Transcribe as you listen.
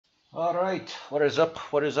All right, what is up?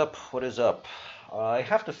 What is up? What is up? I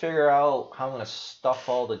have to figure out how I'm going to stuff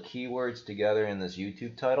all the keywords together in this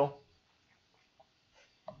YouTube title.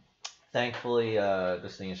 Thankfully,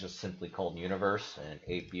 this thing is just simply called Universe, and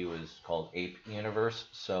ApeU is called Ape Universe,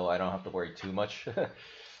 so I don't have to worry too much.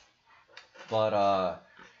 But a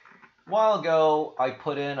while ago, I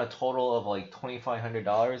put in a total of like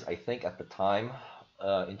 $2,500, I think, at the time,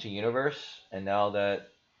 into Universe, and now that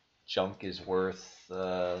junk is worth,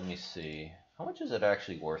 let me see, how much is it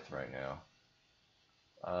actually worth right now?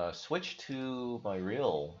 Switch to my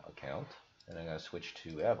real account, and I'm going to switch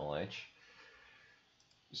to Avalanche.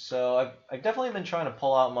 So I've definitely been trying to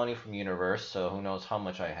pull out money from Universe, so who knows how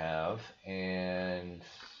much I have. And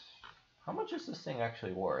how much is this thing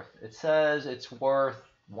actually worth? It says it's worth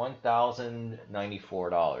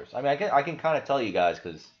 $1,094. I mean, I can kind of tell you guys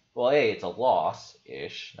because, well, A, it's a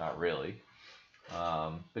loss-ish, not really.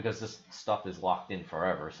 Because this stuff is locked in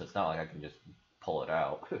forever, so it's not like I can just pull it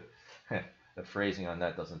out. The phrasing on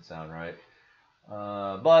that doesn't sound right.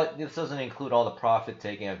 But this doesn't include all the profit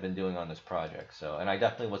taking I've been doing on this project. So, and I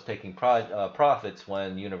definitely was taking profits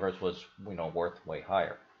when Universe was, worth way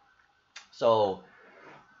higher. So,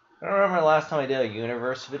 I don't remember the last time I did a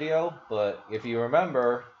Universe video, but if you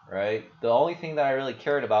remember, right, the only thing that I really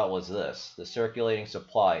cared about was this, the circulating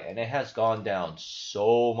supply, and it has gone down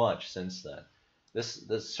so much since then.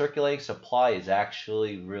 This circulating supply is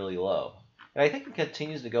actually really low, and I think it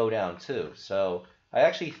continues to go down too. So I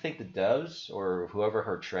actually think the devs, or whoever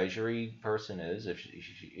her treasury person is,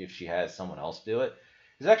 if she has someone else do it,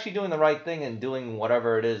 is actually doing the right thing and doing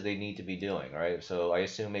whatever it is they need to be doing, right? So I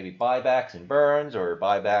assume maybe buybacks and burns, or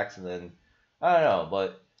buybacks and then, I don't know,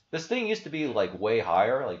 but this thing used to be like way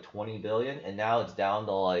higher, like 20 billion, and now it's down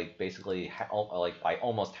to like basically like by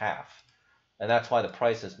almost half. And that's why the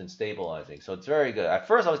price has been stabilizing. So it's very good. At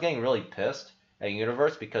first I was getting really pissed at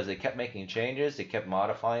Universe because they kept making changes, they kept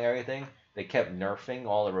modifying everything. They kept nerfing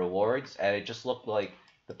all the rewards, and it just looked like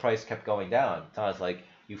the price kept going down. So I was like,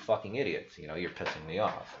 you fucking idiots, you're pissing me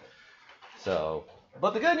off. So,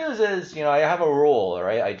 but the good news is, I have a rule,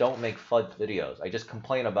 right? I don't make FUD videos. I just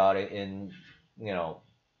complain about it in,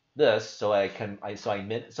 this, so I have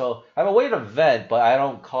a way to vent, but I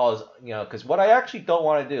don't cause, because what I actually don't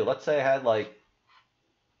want to do, let's say I had like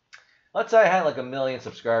a million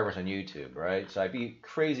subscribers on YouTube, right? So I'd be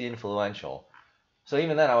crazy influential. So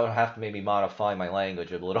even then, I would have to maybe modify my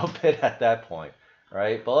language a little bit at that point,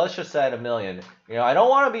 right? But let's just say at a million. I don't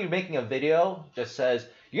want to be making a video that says,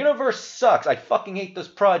 Universe sucks, I fucking hate this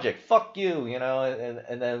project, fuck you,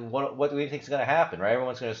 and then what do you think is going to happen, right?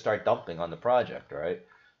 Everyone's going to start dumping on the project, right?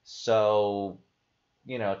 So,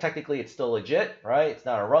 technically it's still legit, right? It's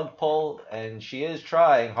not a rug pull, and she is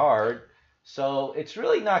trying hard. So it's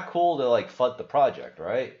really not cool to, like, FUD the project,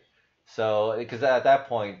 right? So, because at that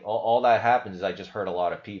point, all that happens is I just hurt a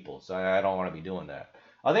lot of people. So I don't want to be doing that.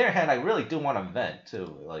 On the other hand, I really do want to vent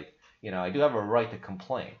too. Like, I do have a right to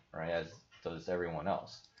complain, right? As does everyone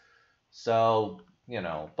else. So,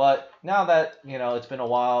 but now that, it's been a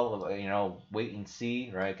while, wait and see,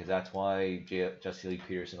 right? Because that's why Jesse Lee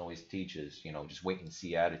Peterson always teaches, just wait and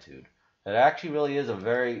see attitude. That actually really is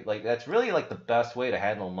that's really like the best way to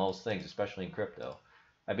handle most things, especially in crypto.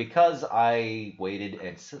 And because I waited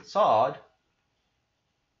and saw,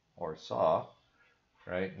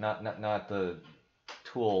 right? Not the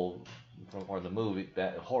Tool or the movie,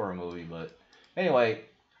 that horror movie, but anyway,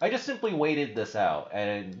 I just simply waited this out,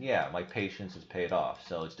 and yeah, my patience has paid off.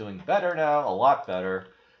 So it's doing better now, a lot better.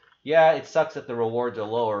 Yeah, it sucks that the rewards are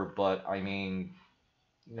lower, but I mean,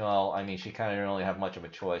 she kind of didn't really have much of a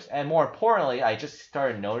choice. And more importantly, I just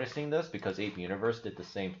started noticing this because Ape Universe did the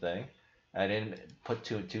same thing. I didn't put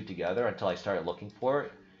two and two together until I started looking for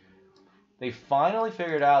it. They finally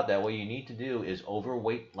figured out that what you need to do is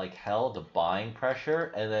overweight like hell the buying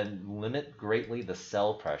pressure and then limit greatly the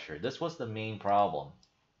sell pressure. This was the main problem.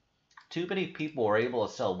 Too many people were able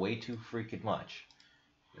to sell way too freaking much.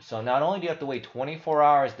 So not only do you have to wait 24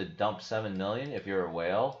 hours to dump 7 million if you're a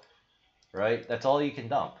whale, right? That's all you can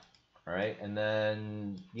dump, right? And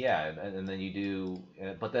then, yeah, and then you do,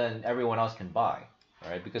 but then everyone else can buy.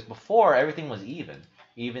 Right? Because before everything was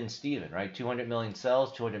even Steven, right? 200 million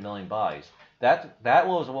sells, 200 million buys. That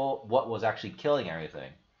was what was actually killing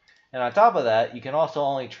everything. And on top of that, you can also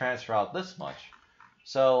only transfer out this much.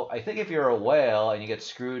 So I think if you're a whale and you get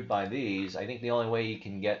screwed by these, I think the only way you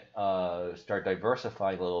can get start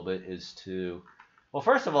diversifying a little bit is to, well,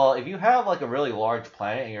 first of all, if you have like a really large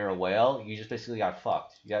planet and you're a whale, you just basically got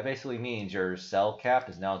fucked. That basically means your sell cap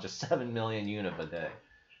is now just 7 million Univ a day.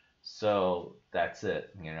 So that's it.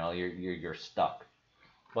 You're stuck.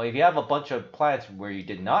 But if you have a bunch of planets where you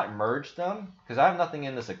did not merge them, because I have nothing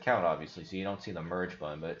in this account obviously, so you don't see the merge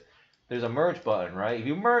button, but there's a merge button, right?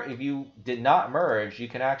 If you did not merge, you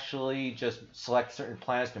can actually just select certain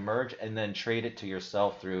planets to merge and then trade it to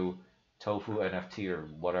yourself through Tofu NFT or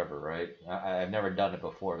whatever, right? I've never done it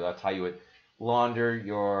before, but that's how you would launder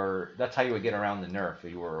your. That's how you would get around the nerf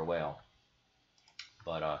if you were a whale.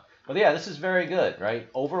 But yeah, this is very good, right?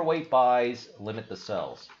 Overweight buys limit the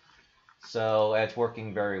sells. So it's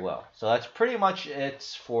working very well. So that's pretty much it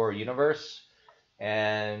for Universe.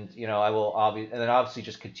 And I will obviously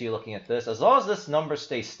just continue looking at this. As long as this number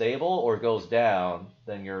stays stable or goes down,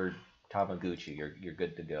 then you're Tamaguchi. You're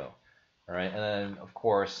good to go. All right. And then of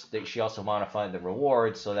course she also modified the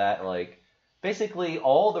rewards so that like basically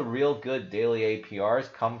all the real good daily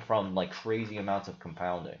APRs come from like crazy amounts of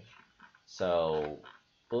compounding. So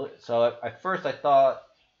at first I thought,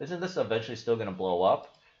 isn't this eventually still going to blow up?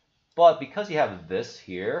 But because you have this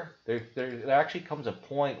here, there actually comes a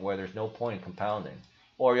point where there's no point in compounding.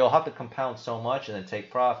 Or you'll have to compound so much and then take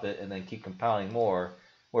profit and then keep compounding more,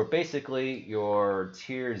 where basically your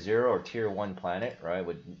tier 0 or tier 1 planet, right,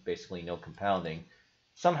 with basically no compounding,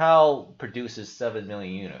 somehow produces 7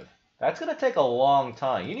 million Univ. That's going to take a long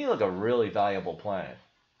time. You need like a really valuable planet,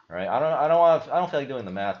 right? I don't feel like doing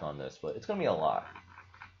the math on this, but it's going to be a lot.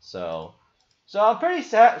 So I'm pretty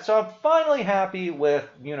sad. So I'm finally happy with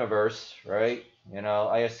Universe, right?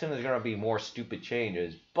 I assume there's going to be more stupid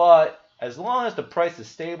changes, but as long as the price is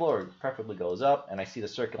stable or preferably goes up, and I see the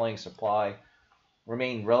circulating supply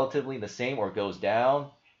remain relatively the same or goes down,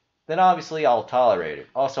 then obviously I'll tolerate it.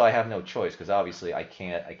 Also, I have no choice because obviously I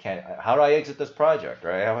can't. How do I exit this project,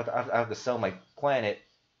 right? I have to sell my planet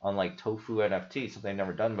on like Tofu NFT, something I've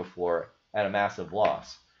never done before, at a massive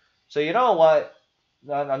loss. So you know what?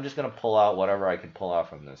 I'm just gonna pull out whatever I can pull out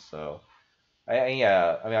from this. So,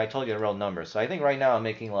 I told you the real numbers. So I think right now I'm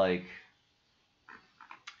making like.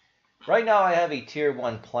 Right now I have a tier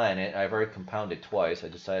 1 planet. I've already compounded twice. I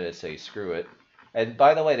decided to say screw it. And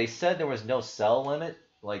by the way, they said there was no sell limit.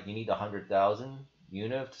 Like you need 100,000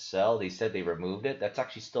 Univ to sell. They said they removed it. That's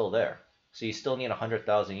actually still there. So you still need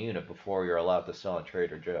 100,000 Univ before you're allowed to sell on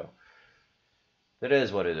Trader Joe. It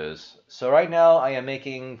is what it is. So right now I am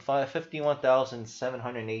making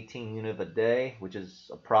 51,718 Univ a day, which is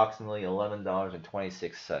approximately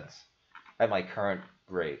 $11.26 at my current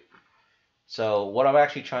rate. So what I'm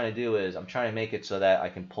actually trying to do is I'm trying to make it so that I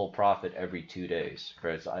can pull profit every 2 days,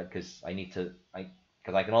 because I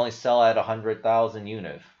can only sell at 100,000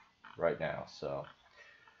 Univ right now.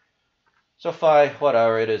 So fine,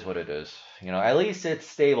 whatever, it is what it is. At least it's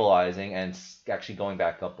stabilizing and actually going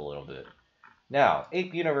back up a little bit. Now,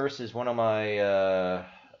 Ape Universe is one of my.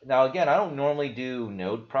 Now, again, I don't normally do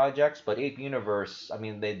node projects, but Ape Universe, I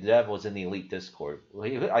mean, the dev was in the Elite Discord.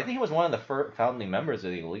 I think he was one of the founding members of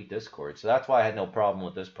the Elite Discord, so that's why I had no problem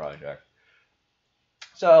with this project.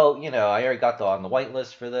 So, I already got on the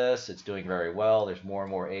whitelist for this. It's doing very well. There's more and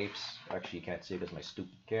more apes. Actually, you can't see it because my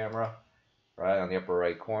stupid camera, right on the upper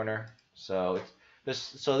right corner. So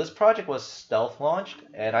this project was stealth launched,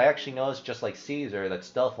 and I actually noticed, just like Caesar, that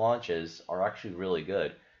stealth launches are actually really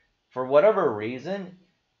good. For whatever reason,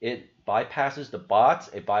 it bypasses the bots,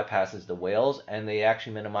 it bypasses the whales, and they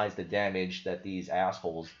actually minimize the damage that these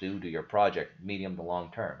assholes do to your project, medium to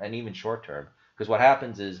long term, and even short term. Because what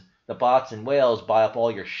happens is the bots and whales buy up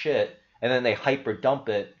all your shit, and then they hyper dump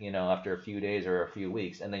it, after a few days or a few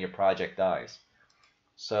weeks, and then your project dies.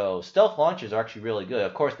 So stealth launches are actually really good.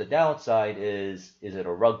 Of course, the downside is it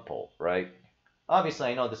a rug pull, right? Obviously,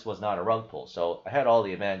 I know this was not a rug pull, so I had all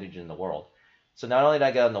the advantage in the world. So not only did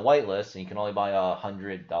I get on the whitelist, and you can only buy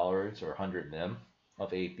 $100 or 100 MIM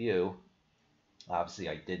of APU. Obviously,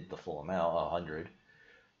 I did the full amount, 100.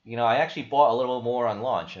 I actually bought a little more on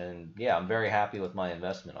launch, and yeah, I'm very happy with my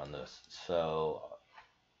investment on this. So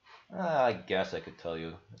I guess I could tell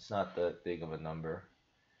you it's not that big of a number.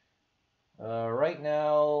 Right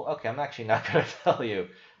now, okay, I'm actually not going to tell you.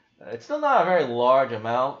 It's still not a very large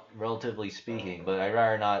amount, relatively speaking, but I'd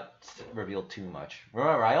rather not reveal too much.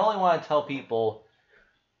 Remember, I only want to tell people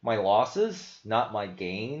my losses, not my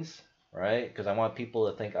gains, right? Because I want people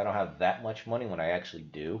to think I don't have that much money when I actually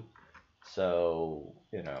do. So,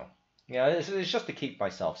 it's just to keep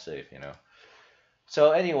myself safe,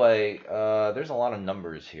 So anyway, there's a lot of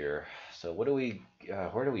numbers here. So where do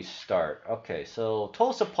we start? Okay, so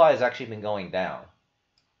total supply has actually been going down.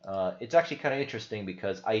 It's actually kind of interesting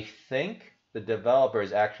because I think the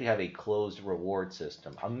developers actually have a closed reward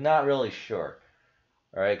system. I'm not really sure,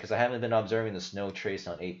 all right, because I haven't been observing the snow trace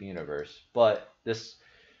on Ape Universe. But it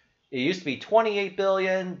used to be 28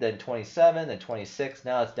 billion, then 27, then 26.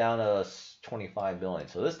 Now it's down to 25 billion.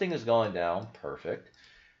 So this thing is going down. Perfect.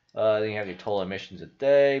 Then you have your total emissions a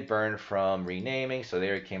day, burned from renaming. So they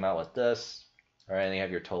already came out with this. All right, and you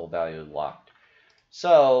have your total value locked.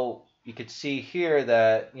 So you could see here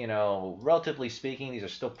that, relatively speaking, these are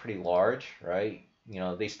still pretty large, right?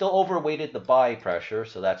 They still overweighted the buy pressure,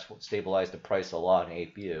 so that's what stabilized the price a lot in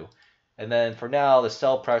APU. And then for now, the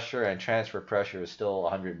sell pressure and transfer pressure is still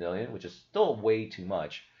 100 million, which is still way too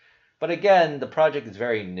much. But again, the project is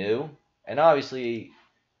very new, and obviously,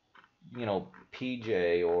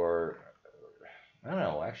 PJ or I don't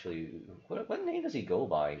know, actually, what name does he go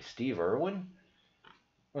by? Steve Irwin?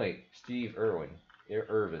 Wait, Steve Irwin.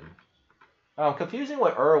 Irvin. Oh, I'm confusing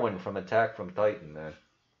with Irwin from Attack from Titan, man.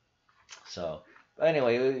 So, but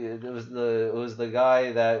anyway, it was the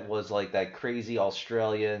guy that was like that crazy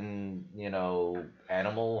Australian,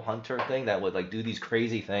 animal hunter thing that would like do these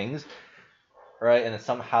crazy things, right? And then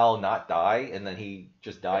somehow not die, and then he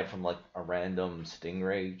just died from like a random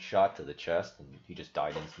stingray shot to the chest, and he just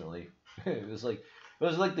died instantly. It was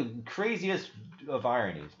like the craziest of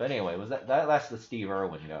ironies. But anyway, that's the Steve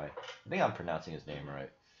Irwin guy. I think I'm pronouncing his name right.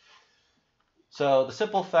 So the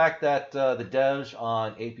simple fact that the devs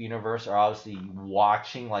on Ape Universe are obviously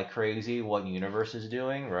watching like crazy what Universe is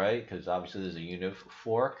doing, right? Because obviously there's a Univ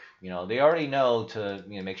fork. They already know to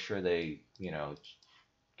make sure they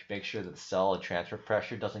make sure that the sell and transfer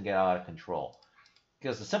pressure doesn't get out of control.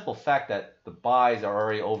 Because the simple fact that the buys are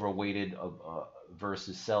already overweighted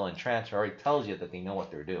versus sell and transfer already tells you that they know what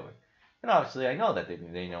they're doing. And obviously I know that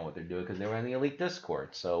they know what they're doing because they were in the Elite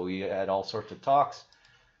Discord. So we had all sorts of talks.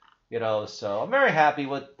 So I'm very happy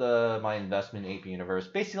with my investment in Ape Universe.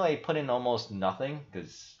 Basically, I put in almost nothing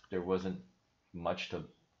because there wasn't much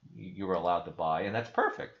you were allowed to buy, and that's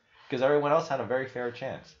perfect because everyone else had a very fair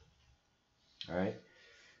chance. All right,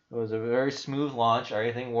 it was a very smooth launch.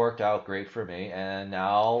 Everything worked out great for me, and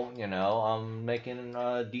now I'm making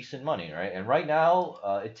decent money, right? And right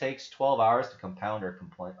now, it takes 12 hours to compound or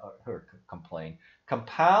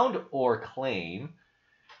compound or claim.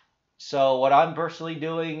 So what I'm personally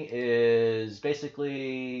doing is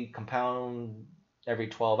basically compound every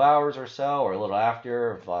 12 hours or so, or a little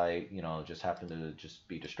after if I, just happen to just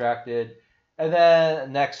be distracted. And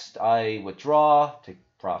then next I withdraw, take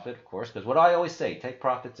profit, of course, because what I always say, take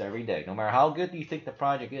profits every day. No matter how good you think the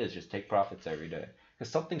project is, just take profits every day.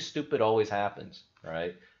 Because something stupid always happens,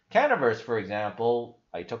 right? Canaverse, for example,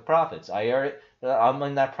 I took profits. I'm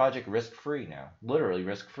in that project risk-free now, literally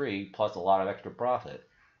risk-free, plus a lot of extra profit.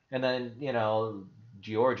 And then,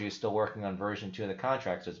 Georgie is still working on version 2 of the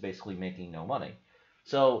contract, so it's basically making no money.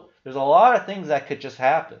 So there's a lot of things that could just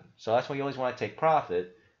happen. So that's why you always want to take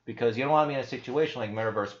profit, because you don't want to be in a situation like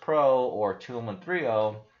Metaverse Pro or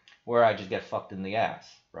 2130 where I just get fucked in the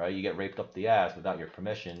ass, right? You get raped up the ass without your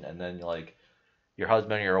permission, and then like your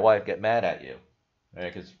husband or your wife get mad at you,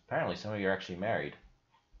 right? Because apparently some of you are actually married.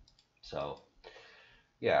 So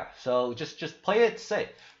yeah, so just play it safe,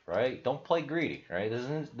 right? Don't play greedy, right?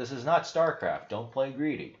 This is not StarCraft. Don't play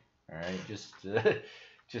greedy, all right? Just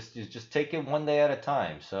take it one day at a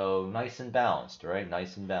time. So nice and balanced, right?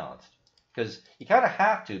 Nice and balanced. Because you kind of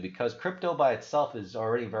have to, because crypto by itself is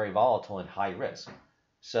already very volatile and high risk.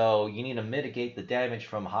 So you need to mitigate the damage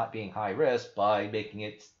from being high risk by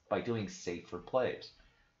doing safer plays,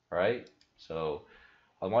 right? So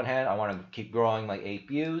on one hand, I want to keep growing my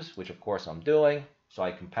APUs, which of course I'm doing. So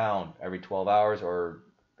I compound every 12 hours or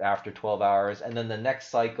after 12 hours. And then the next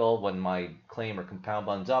cycle, when my claim or compound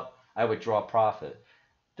runs up, I withdraw profit.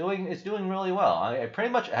 It's doing really well. I pretty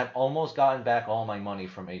much have almost gotten back all my money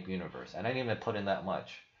from Ape Universe. And I didn't even put in that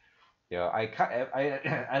much. And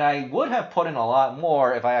I would have put in a lot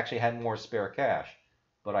more if I actually had more spare cash.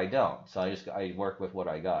 But I don't. So I work with what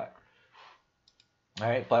I got. All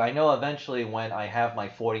right, but I know eventually when I have my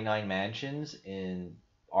 49 mansions in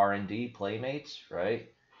R&D Playmates, right?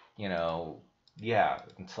 Yeah,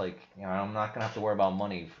 it's like, I'm not gonna have to worry about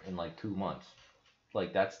money in like 2 months.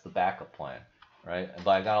 Like that's the backup plan, right?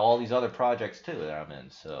 But I got all these other projects too that I'm in,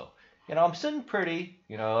 so I'm sitting pretty.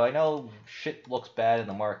 I know shit looks bad in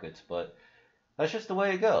the markets, but that's just the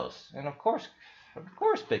way it goes. And of course,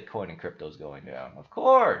 Bitcoin and crypto's going down. Of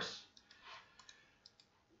course,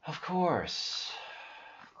 of course.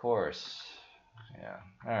 Of course. Yeah.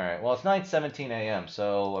 All right. Well, it's 9:17 a.m.,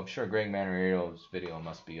 so I'm sure Greg Manarino's video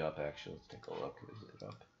must be up, actually. Let's take a look. Is it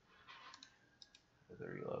up? The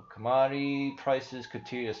reload. Commodity prices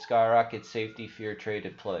continue to skyrocket. Safety, fear, trade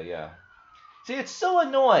at play. Yeah. See, it's so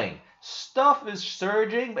annoying. Stuff is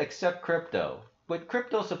surging except crypto. But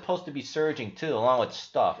crypto's supposed to be surging too, along with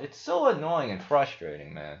stuff. It's so annoying and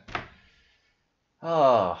frustrating, man.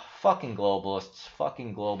 Oh, fucking globalists.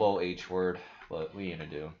 Fucking global H word. What are you gonna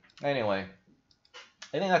do? Anyway,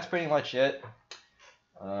 I think that's pretty much it.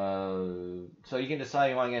 So you can decide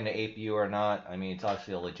you want to get into ApeU or not. I mean, it's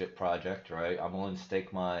obviously a legit project, right? I'm willing to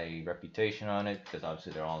stake my reputation on it because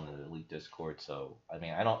obviously they're all in the elite Discord. So I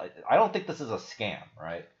mean, I don't think this is a scam,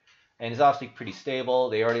 right? And it's obviously pretty stable.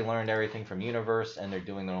 They already learned everything from Universe, and they're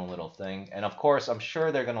doing their own little thing. And of course, I'm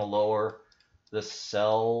sure they're gonna lower the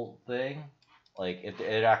sell thing, like if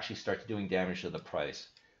it actually starts doing damage to the price.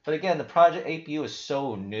 But again, the project APU is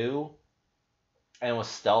so new and was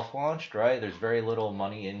stealth launched, right? There's very little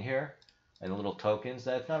money in here and little tokens.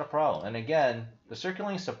 That's not a problem. And again, the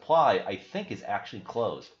circulating supply, I think, is actually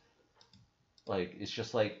closed. Like, it's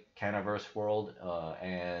just like Canaverse World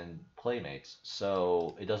and Playmates.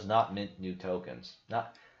 So it does not mint new tokens.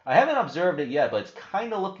 Not, I haven't observed it yet, but it's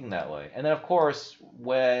kind of looking that way. And then, of course,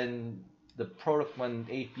 when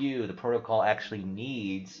ApeU, the protocol actually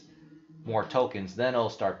needs more tokens, then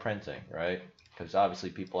it'll start printing, right? Because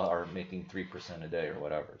obviously people are making 3% a day or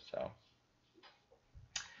whatever. So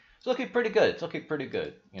it's looking pretty good. It's looking pretty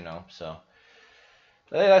good, you know. So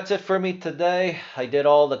hey, that's it for me today. I did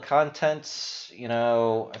all the contents. You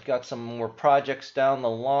know, I've got some more projects down the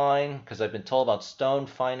line because I've been told about Stone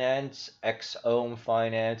Finance, XOM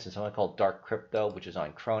Finance, and something called Dark Crypto, which is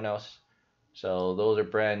on Kronos. So those are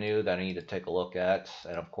brand new that I need to take a look at,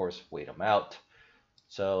 and of course wait them out.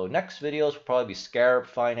 So next videos will probably be Scarab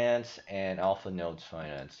Finance and Alpha Nodes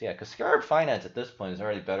Finance. Yeah, because Scarab Finance at this point is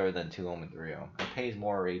already better than 2Ohm and 3Ohm. It pays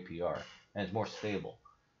more APR and it's more stable.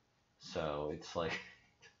 So it's like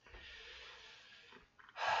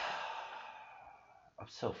I'm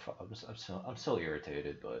so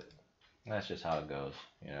irritated, but that's just how it goes.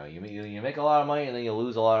 You know, you make a lot of money and then you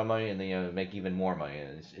lose a lot of money and then you make even more money.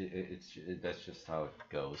 And that's just how it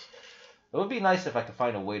goes. It would be nice if I could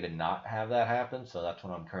find a way to not have that happen, so that's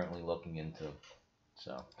what I'm currently looking into.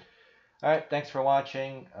 So, alright, thanks for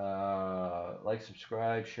watching. Like,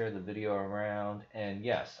 subscribe, share the video around. And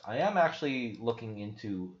yes, I am actually looking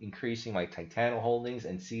into increasing my Titano holdings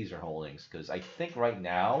and Caesar holdings, because I think right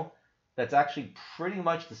now, that's actually pretty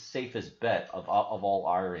much the safest bet of all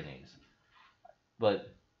ironies.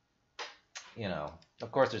 But, you know,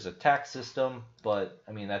 of course, there's a tax system, but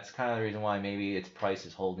I mean, that's kind of the reason why maybe its price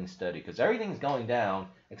is holding steady, because everything's going down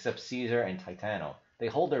except Caesar and Titano. They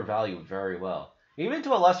hold their value very well. Even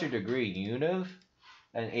to a lesser degree, Univ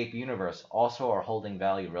and Ape Universe also are holding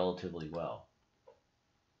value relatively well.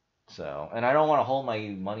 So, and I don't want to hold my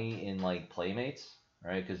money in like Playmates,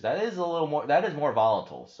 right? Because that is more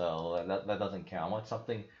volatile. So that doesn't count. I want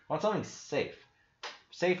something safe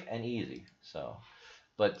and easy. So.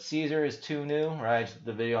 But Caesar is too new, right? I just did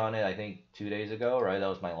the video on it, I think 2 days ago, right? That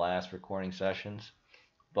was my last recording sessions.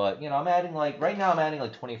 But, you know, I'm adding right now I'm adding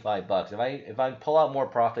like 25 bucks. If I pull out more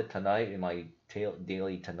profit tonight in my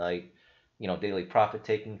daily profit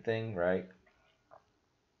taking thing, right?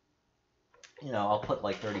 You know, I'll put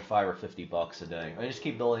like 35 or 50 bucks a day. I just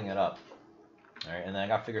keep building it up. All right, and then I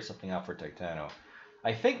got to figure something out for Titano.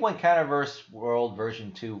 I think when Canaverse World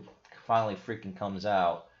version 2 finally freaking comes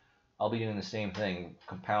out, I'll be doing the same thing.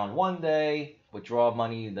 Compound one day, withdraw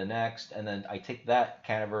money the next, and then I take that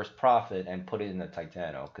Canaverse profit and put it in the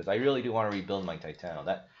Titano, because I really do want to rebuild my Titano.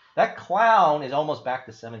 That clown is almost back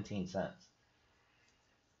to 17 cents.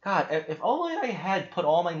 God, if only I had put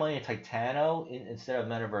all my money in Titano instead of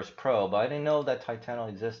Metaverse Pro, but I didn't know that Titano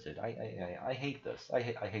existed. I hate this. I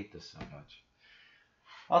hate this so much.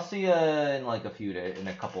 I'll see you in like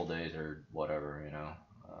a couple days or whatever, you know.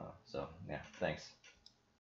 So yeah, thanks.